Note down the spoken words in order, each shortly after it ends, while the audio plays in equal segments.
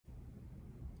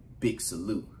Big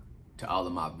salute to all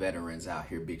of my veterans out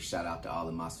here. Big shout out to all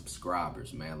of my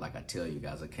subscribers, man. Like I tell you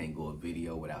guys, I can't go a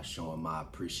video without showing my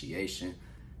appreciation.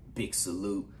 Big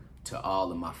salute to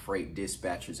all of my freight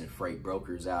dispatchers and freight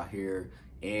brokers out here.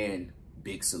 And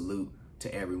big salute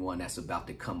to everyone that's about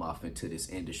to come off into this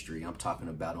industry. I'm talking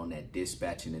about on that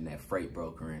dispatching and that freight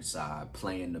brokering side,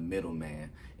 playing the middleman,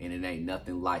 and it ain't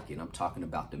nothing like it. I'm talking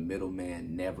about the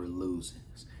middleman never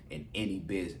loses in any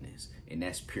business, and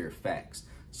that's pure facts.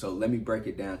 So let me break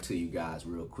it down to you guys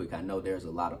real quick. I know there's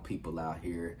a lot of people out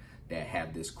here that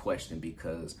have this question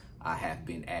because I have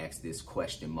been asked this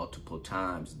question multiple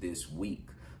times this week.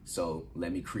 So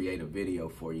let me create a video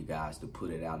for you guys to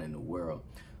put it out in the world.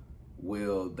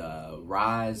 Will the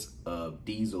rise of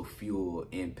diesel fuel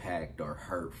impact or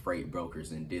hurt freight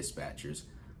brokers and dispatchers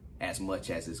as much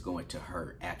as it's going to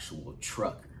hurt actual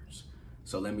truckers?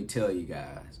 So let me tell you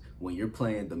guys, when you're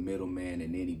playing the middleman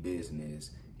in any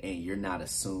business and you're not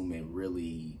assuming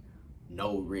really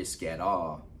no risk at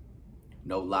all,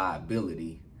 no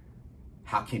liability,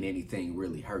 how can anything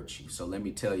really hurt you? So let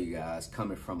me tell you guys,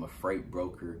 coming from a freight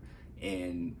broker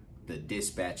and the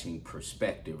dispatching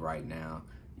perspective right now,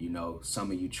 you know,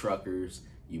 some of you truckers,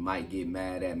 you might get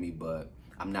mad at me, but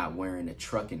I'm not wearing a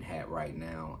trucking hat right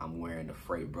now. I'm wearing the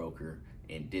freight broker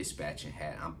and dispatching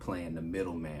hat. I'm playing the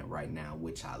middleman right now,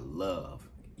 which I love.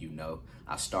 You know,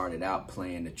 I started out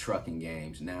playing the trucking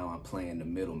games. Now I'm playing the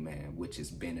middleman, which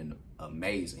has been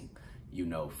amazing, you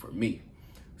know, for me.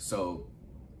 So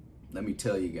let me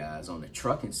tell you guys, on the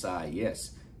trucking side,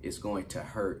 yes, it's going to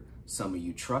hurt some of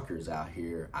you truckers out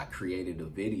here. I created a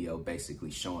video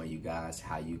basically showing you guys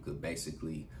how you could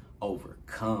basically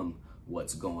overcome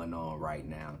what's going on right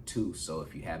now too. So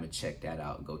if you haven't checked that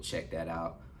out, go check that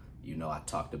out. You know, I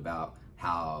talked about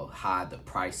how high the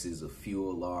prices of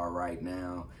fuel are right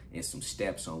now and some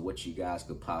steps on what you guys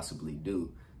could possibly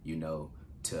do, you know,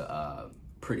 to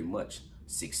pretty much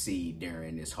succeed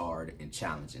during this hard and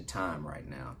challenging time right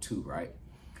now too, right?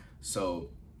 So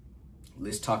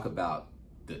let's talk about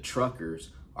the truckers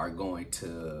are going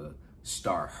to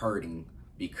start hurting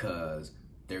because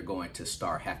they're going to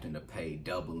start having to pay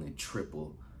double and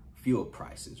triple fuel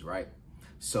prices, right?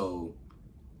 So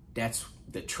that's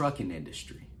the trucking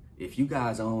industry. If you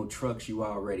guys own trucks, you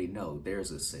already know there's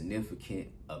a significant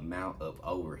amount of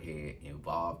overhead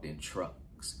involved in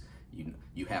trucks.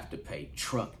 You have to pay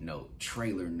truck note,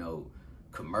 trailer note,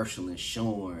 commercial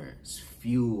insurance,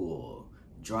 fuel,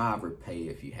 driver pay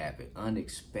if you have it,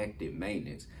 unexpected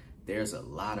maintenance. There's a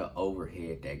lot of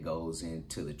overhead that goes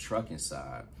into the trucking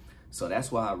side. So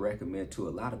that's why I recommend to a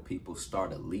lot of people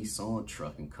start a lease on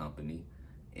trucking company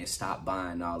and stop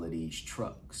buying all of these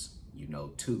trucks, you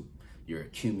know, too. You're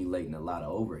accumulating a lot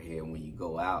of overhead when you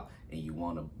go out and you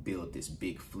want to build this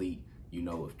big fleet, you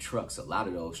know, of trucks. A lot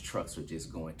of those trucks are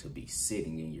just going to be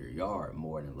sitting in your yard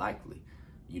more than likely.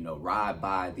 You know, ride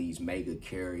by these mega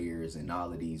carriers and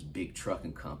all of these big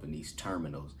trucking companies,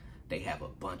 terminals. They have a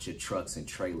bunch of trucks and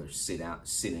trailers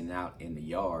sitting out in the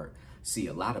yard. See,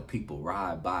 a lot of people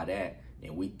ride by that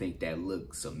and we think that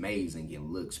looks amazing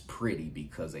and looks pretty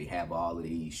because they have all of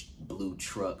these blue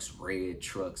trucks, red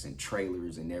trucks and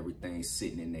trailers and everything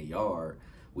sitting in their yard.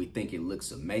 We think it looks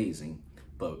amazing,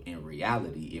 but in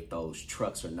reality, if those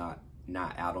trucks are not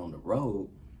out on the road,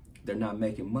 they're not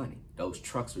making money. Those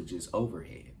trucks are just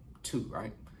overhead too,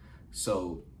 right?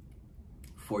 So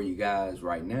for you guys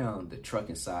right now, the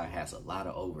trucking side has a lot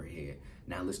of overhead.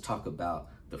 Now let's talk about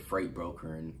the freight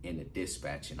broker and the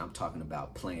dispatching. I'm talking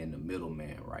about playing the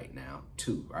middleman right now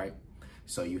too, right?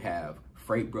 So you have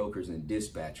freight brokers and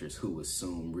dispatchers who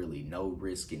assume really no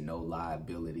risk and no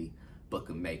liability, but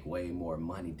can make way more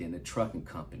money than a trucking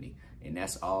company. And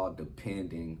that's all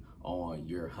depending on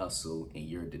your hustle and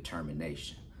your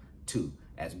determination too,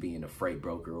 as being a freight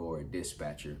broker or a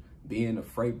dispatcher. Being a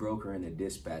freight broker and a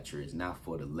dispatcher is not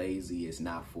for the lazy. It's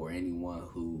not for anyone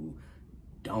who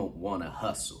don't want to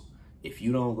hustle. If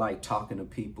you don't like talking to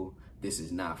people, this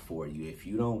is not for you. If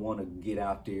you don't want to get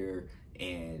out there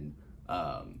and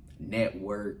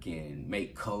network and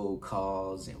make cold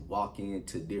calls and walk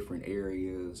into different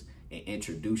areas and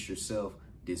introduce yourself,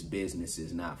 this business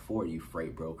is not for you,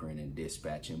 freight brokering and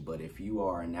dispatching. But if you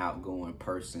are an outgoing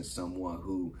person, someone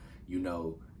who, you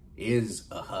know, is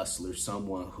a hustler,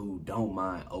 someone who don't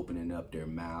mind opening up their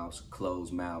mouths,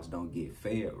 closed mouths don't get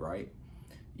fed, right?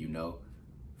 You know,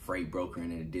 freight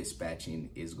brokering and dispatching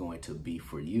is going to be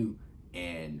for you.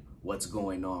 And what's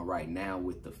going on right now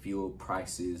with the fuel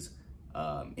prices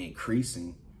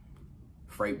increasing,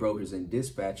 freight brokers and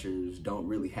dispatchers don't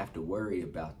really have to worry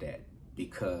about that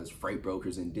because freight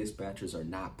brokers and dispatchers are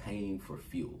not paying for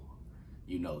fuel,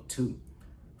 you know, too.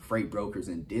 Freight brokers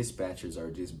and dispatchers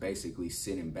are just basically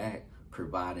sitting back,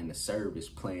 providing a service,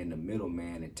 playing the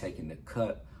middleman and taking the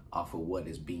cut off of what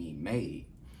is being made.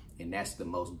 And that's the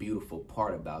most beautiful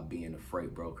part about being a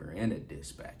freight broker and a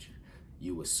dispatcher.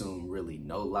 You assume really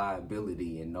no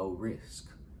liability and no risk,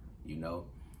 you know,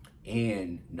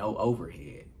 and no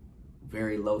overhead.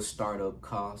 Very low startup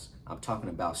costs. I'm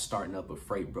talking about starting up a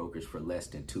freight brokerage for less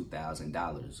than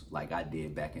 $2,000 like I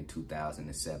did back in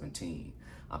 2017.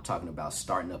 I'm talking about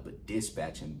starting up a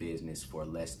dispatching business for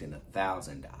less than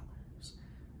 $1,000.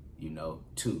 You know,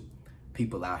 two,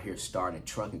 people out here starting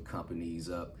trucking companies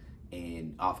up,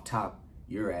 and off top,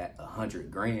 you're at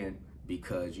 100 grand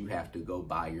because you have to go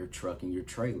buy your truck and your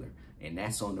trailer. And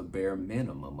that's on the bare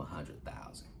minimum,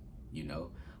 100,000, you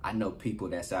know. I know people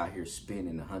that's out here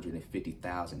spending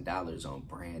 $150,000 on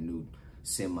brand new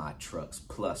semi trucks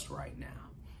plus right now,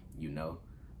 you know.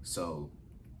 So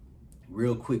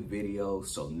real quick video.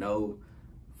 So no,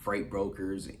 freight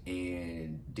brokers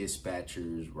and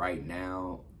dispatchers right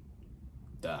now,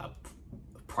 the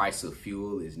price of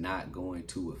fuel is not going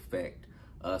to affect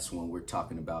us when we're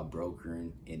talking about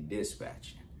brokering and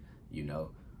dispatching. You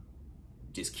know,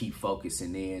 just keep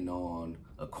focusing in on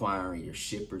acquiring your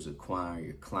shippers, acquiring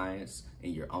your clients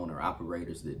and your owner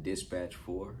operators to dispatch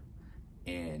for,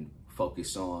 and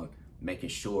focus on making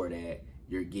sure that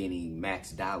you're getting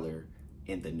max dollar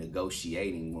in the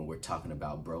negotiating when we're talking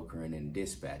about brokering and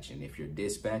dispatching. If you're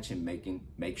dispatching,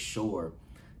 make sure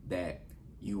that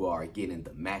you are getting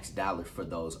the max dollar for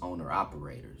those owner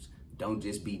operators. Don't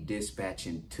just be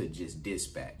dispatching to just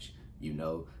dispatch. You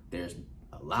know, there's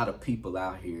a lot of people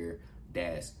out here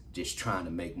that's just trying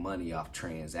to make money off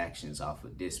transactions off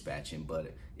of dispatching,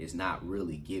 but it's not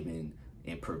really giving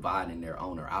and providing their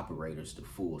owner operators the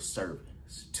full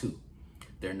service too.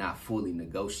 They're not fully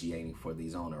negotiating for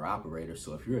these owner operators.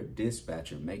 So if you're a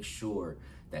dispatcher, make sure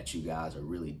that you guys are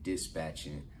really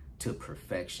dispatching to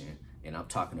perfection. And I'm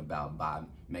talking about by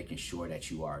making sure that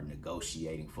you are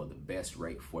negotiating for the best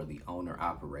rate for the owner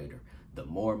operator. The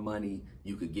more money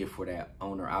you could get for that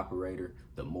owner operator,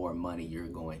 the more money you're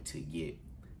going to get,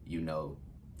 you know,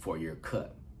 for your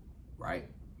cut, right?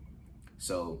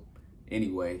 So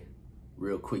anyway,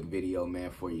 real quick video, man,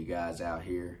 for you guys out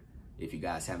here. If you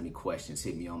guys have any questions,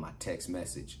 hit me on my text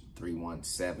message,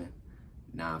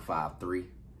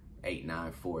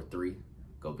 317-953-8943.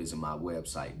 Go visit my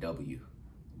website,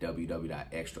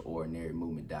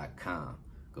 www.extraordinarymovement.com.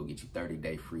 Go get your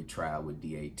 30-day free trial with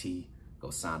DAT. Go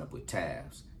sign up with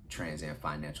TAFS, Trans and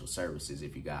Financial Services,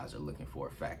 if you guys are looking for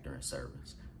a factoring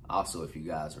service. Also, if you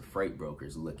guys are freight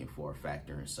brokers looking for a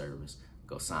factoring service,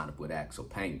 go sign up with Axle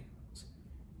Payments.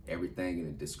 Everything in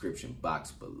the description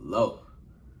box below.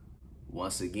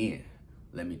 Once again,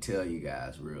 let me tell you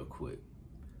guys real quick,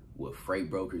 will freight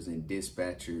brokers and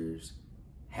dispatchers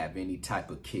have any type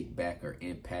of kickback or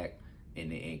impact in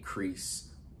the increase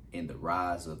in the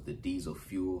rise of the diesel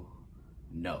fuel?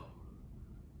 No.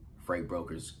 Freight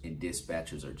brokers and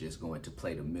dispatchers are just going to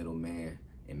play the middleman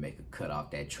and make a cut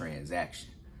off that transaction.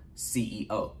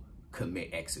 CEO,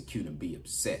 commit, execute, and be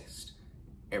obsessed.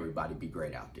 Everybody be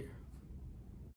great out there.